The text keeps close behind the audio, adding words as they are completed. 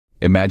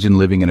Imagine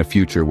living in a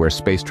future where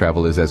space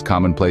travel is as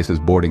commonplace as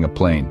boarding a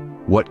plane.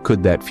 What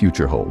could that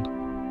future hold?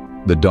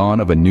 The dawn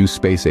of a new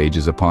space age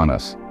is upon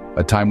us,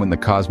 a time when the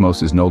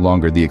cosmos is no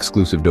longer the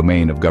exclusive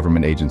domain of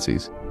government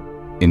agencies.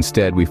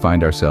 Instead, we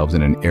find ourselves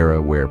in an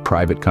era where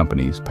private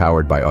companies,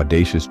 powered by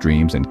audacious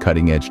dreams and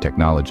cutting-edge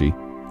technology,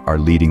 are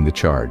leading the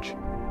charge.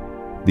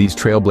 These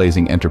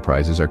trailblazing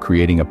enterprises are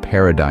creating a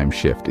paradigm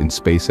shift in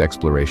space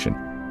exploration,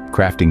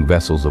 crafting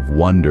vessels of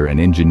wonder and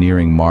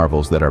engineering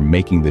marvels that are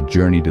making the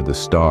journey to the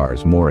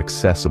stars more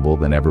accessible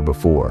than ever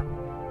before.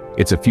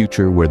 It's a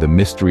future where the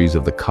mysteries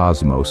of the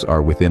cosmos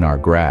are within our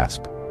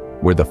grasp,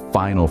 where the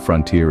final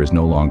frontier is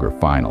no longer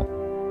final.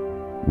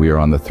 We are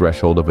on the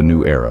threshold of a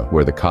new era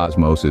where the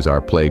cosmos is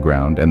our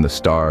playground and the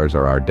stars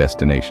are our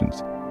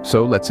destinations.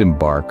 So let's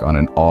embark on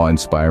an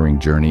awe-inspiring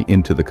journey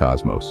into the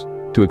cosmos,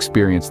 to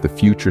experience the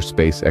future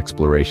space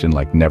exploration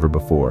like never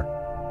before.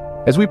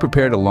 As we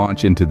prepare to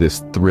launch into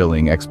this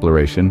thrilling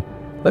exploration,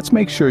 let's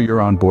make sure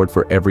you're on board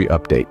for every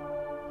update.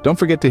 Don't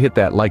forget to hit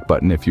that like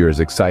button if you're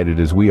as excited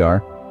as we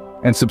are,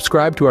 and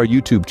subscribe to our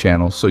YouTube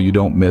channel so you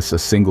don't miss a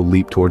single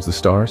leap towards the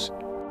stars.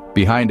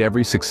 Behind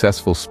every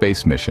successful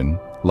space mission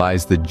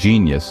lies the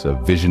genius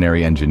of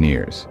visionary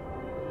engineers.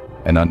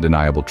 An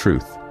undeniable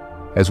truth,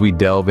 as we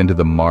delve into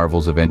the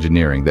marvels of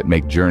engineering that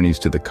make journeys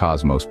to the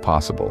cosmos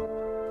possible.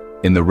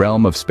 In the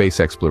realm of space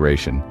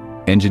exploration,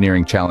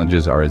 engineering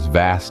challenges are as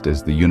vast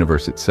as the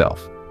universe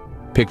itself.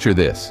 Picture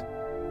this: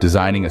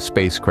 designing a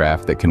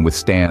spacecraft that can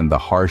withstand the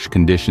harsh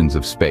conditions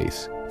of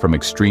space, from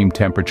extreme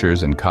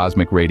temperatures and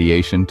cosmic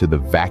radiation to the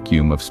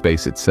vacuum of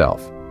space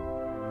itself.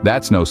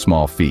 That's no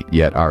small feat,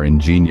 yet our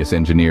ingenious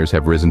engineers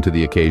have risen to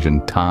the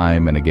occasion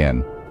time and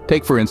again.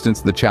 Take, for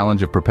instance, the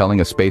challenge of propelling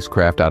a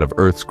spacecraft out of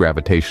Earth's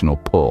gravitational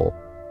pull.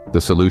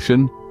 The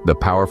solution? The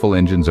powerful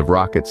engines of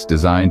rockets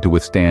designed to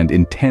withstand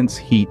intense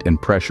heat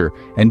and pressure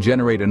and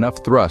generate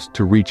enough thrust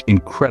to reach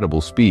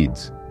incredible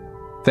speeds.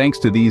 Thanks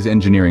to these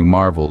engineering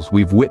marvels,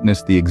 we've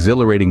witnessed the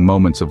exhilarating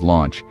moments of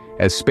launch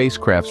as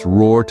spacecrafts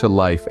roar to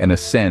life and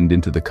ascend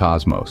into the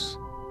cosmos.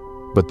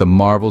 But the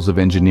marvels of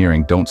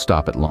engineering don't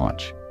stop at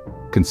launch.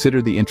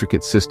 Consider the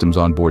intricate systems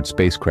on board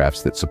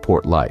spacecrafts that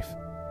support life.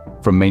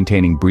 From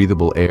maintaining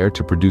breathable air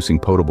to producing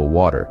potable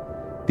water,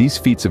 these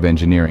feats of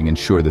engineering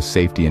ensure the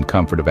safety and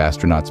comfort of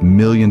astronauts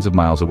millions of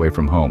miles away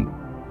from home.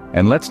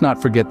 And let's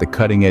not forget the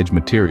cutting-edge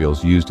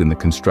materials used in the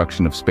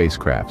construction of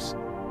spacecrafts.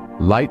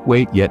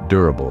 Lightweight yet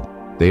durable,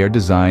 they are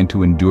designed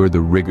to endure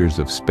the rigors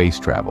of space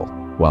travel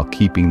while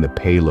keeping the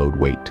payload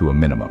weight to a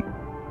minimum.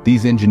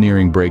 These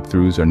engineering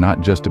breakthroughs are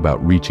not just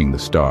about reaching the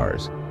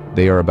stars.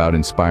 They are about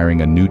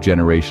inspiring a new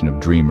generation of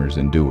dreamers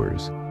and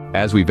doers.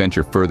 As we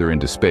venture further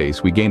into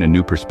space, we gain a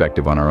new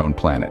perspective on our own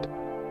planet.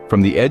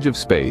 From the edge of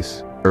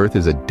space, Earth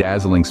is a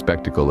dazzling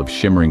spectacle of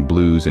shimmering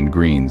blues and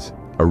greens,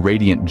 a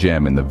radiant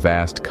gem in the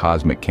vast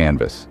cosmic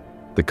canvas.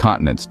 The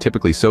continents,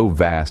 typically so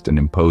vast and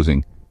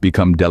imposing,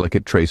 become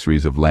delicate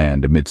traceries of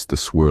land amidst the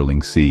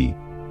swirling sea.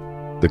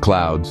 The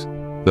clouds,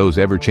 those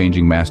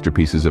ever-changing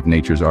masterpieces of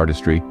nature's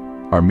artistry,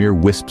 are mere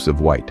wisps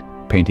of white,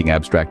 painting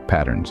abstract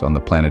patterns on the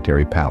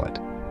planetary palette.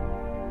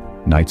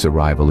 Night's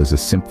arrival is a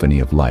symphony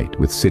of light,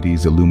 with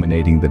cities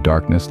illuminating the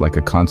darkness like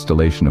a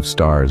constellation of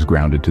stars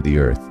grounded to the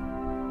earth.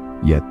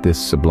 Yet this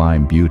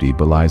sublime beauty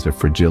belies a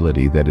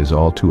fragility that is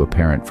all too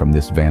apparent from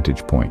this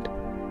vantage point.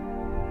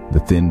 The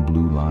thin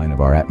blue line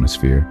of our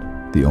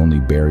atmosphere, the only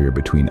barrier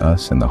between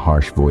us and the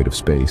harsh void of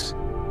space,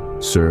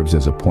 serves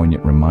as a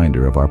poignant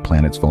reminder of our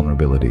planet's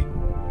vulnerability.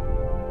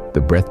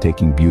 The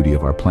breathtaking beauty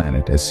of our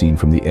planet, as seen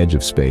from the edge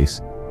of space,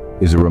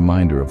 is a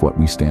reminder of what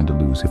we stand to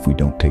lose if we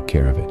don't take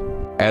care of it.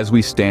 As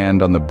we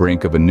stand on the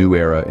brink of a new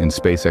era in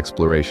space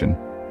exploration,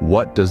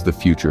 what does the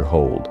future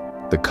hold?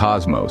 The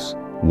cosmos,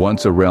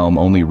 once a realm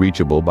only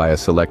reachable by a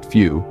select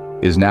few,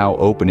 is now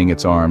opening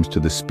its arms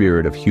to the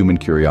spirit of human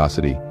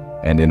curiosity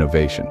and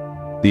innovation.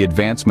 The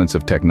advancements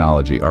of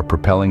technology are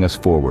propelling us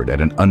forward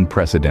at an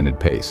unprecedented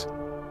pace.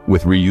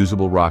 With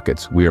reusable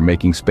rockets, we are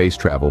making space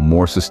travel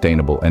more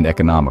sustainable and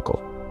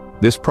economical.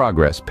 This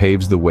progress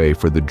paves the way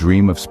for the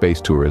dream of space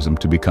tourism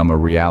to become a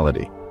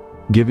reality,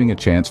 giving a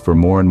chance for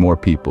more and more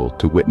people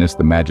to witness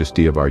the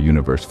majesty of our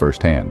universe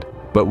firsthand.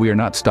 But we are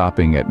not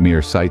stopping at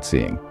mere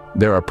sightseeing.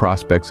 There are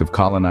prospects of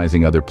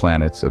colonizing other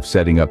planets, of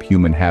setting up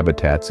human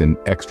habitats in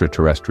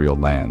extraterrestrial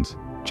lands.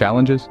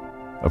 Challenges?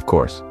 Of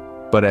course.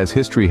 But as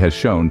history has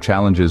shown,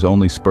 challenges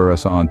only spur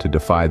us on to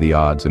defy the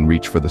odds and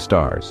reach for the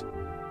stars.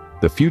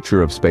 The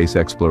future of space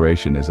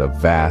exploration is a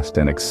vast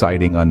and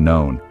exciting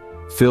unknown,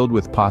 filled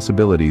with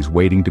possibilities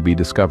waiting to be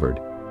discovered.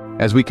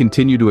 As we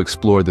continue to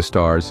explore the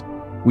stars,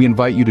 we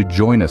invite you to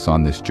join us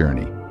on this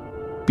journey.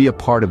 Be a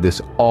part of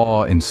this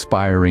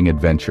awe-inspiring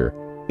adventure.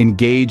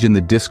 Engage in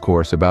the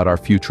discourse about our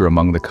future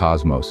among the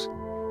cosmos.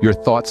 Your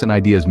thoughts and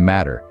ideas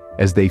matter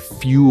as they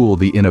fuel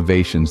the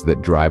innovations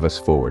that drive us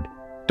forward.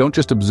 Don't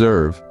just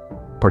observe,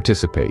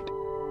 participate.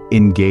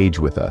 Engage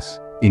with us.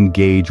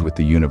 Engage with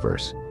the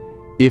universe.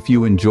 If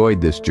you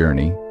enjoyed this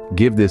journey,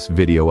 give this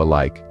video a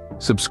like,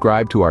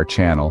 subscribe to our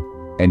channel,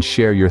 and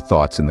share your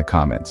thoughts in the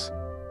comments.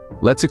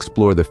 Let's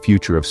explore the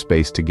future of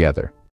space together.